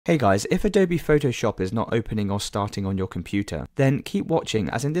Hey guys, if Adobe Photoshop is not opening or starting on your computer, then keep watching,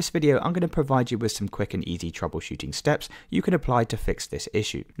 as in this video I'm going to provide you with some quick and easy troubleshooting steps you can apply to fix this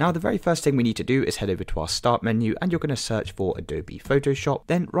issue. Now the very first thing we need to do is head over to our start menu and you're going to search for Adobe Photoshop,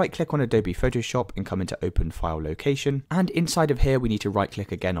 then right click on Adobe Photoshop and come into open file location, and inside of here we need to right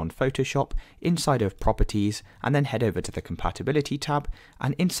click again on Photoshop, inside of properties, and then head over to the compatibility tab,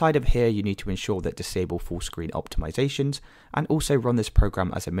 and inside of here you need to ensure that disable full screen optimizations and also run this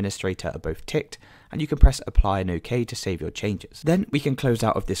program as administrator are both ticked, and you can press apply and OK to save your changes. Then we can close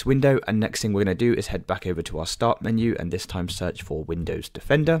out of this window, and next thing we're going to do is head back over to our start menu and this time search for Windows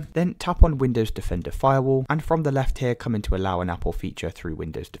Defender, then tap on Windows Defender Firewall, and from the left here come into allow an Apple feature through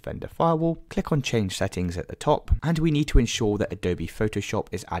Windows Defender Firewall, click on change settings at the top, and we need to ensure that Adobe Photoshop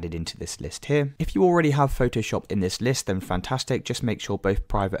is added into this list here. If you already have Photoshop in this list, then fantastic, just make sure both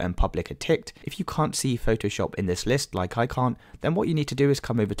private and public are ticked. If you can't see Photoshop in this list like I can't, then what you need to do is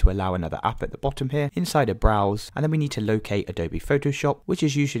come over to allow another app at the bottom here, inside of browse, and then we need to locate Adobe Photoshop, which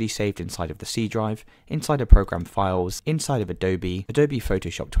is usually saved inside of the C drive, inside of program files, inside of Adobe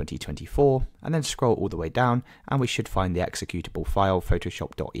Photoshop 2024, and then scroll all the way down and we should find the executable file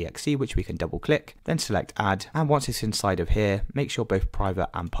photoshop.exe, which we can double click, then select add, and once it's inside of here, make sure both private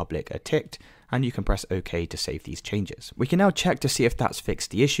and public are ticked, and you can press OK to save these changes. We can now check to see if that's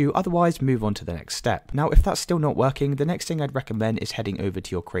fixed the issue, otherwise move on to the next step. Now if that's still not working, the next thing I'd recommend is heading over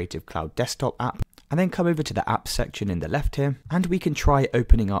to your Creative Cloud desktop app, and then come over to the apps section in the left here, and we can try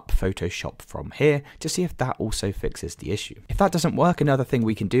opening up Photoshop from here to see if that also fixes the issue. If that doesn't work, another thing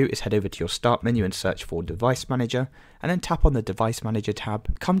we can do is head over to your start menu and search for Device Manager, and then tap on the Device Manager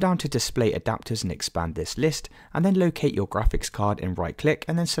tab, come down to Display Adapters and expand this list, and then locate your graphics card and right click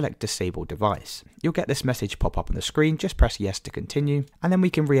and then select Disable Device. You'll get this message pop up on the screen, just press yes to continue, and then we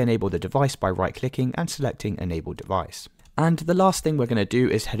can re-enable the device by right clicking and selecting Enable Device. And the last thing we're going to do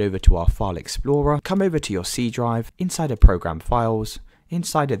is head over to our File Explorer, come over to your C drive, inside of Program Files,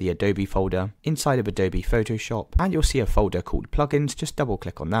 inside of the Adobe folder, inside of Adobe Photoshop, and you'll see a folder called Plugins, just double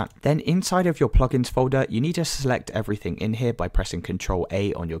click on that. Then inside of your Plugins folder, you need to select everything in here by pressing Ctrl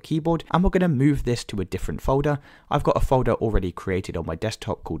A on your keyboard, and we're going to move this to a different folder. I've got a folder already created on my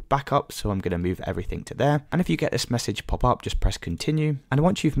desktop called Backup, so I'm going to move everything to there. And if you get this message pop up, just press Continue. And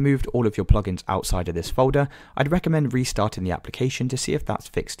once you've moved all of your plugins outside of this folder, I'd recommend restarting the application to see if that's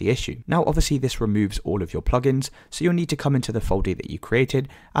fixed the issue. Now obviously this removes all of your plugins, so you'll need to come into the folder that you created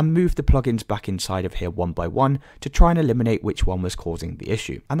and move the plugins back inside of here one by one to try and eliminate which one was causing the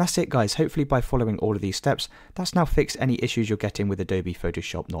issue. And that's it guys, hopefully by following all of these steps, that's now fixed any issues you're getting with Adobe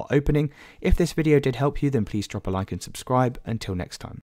Photoshop not opening. If this video did help you, then please drop a like and subscribe. Until next time.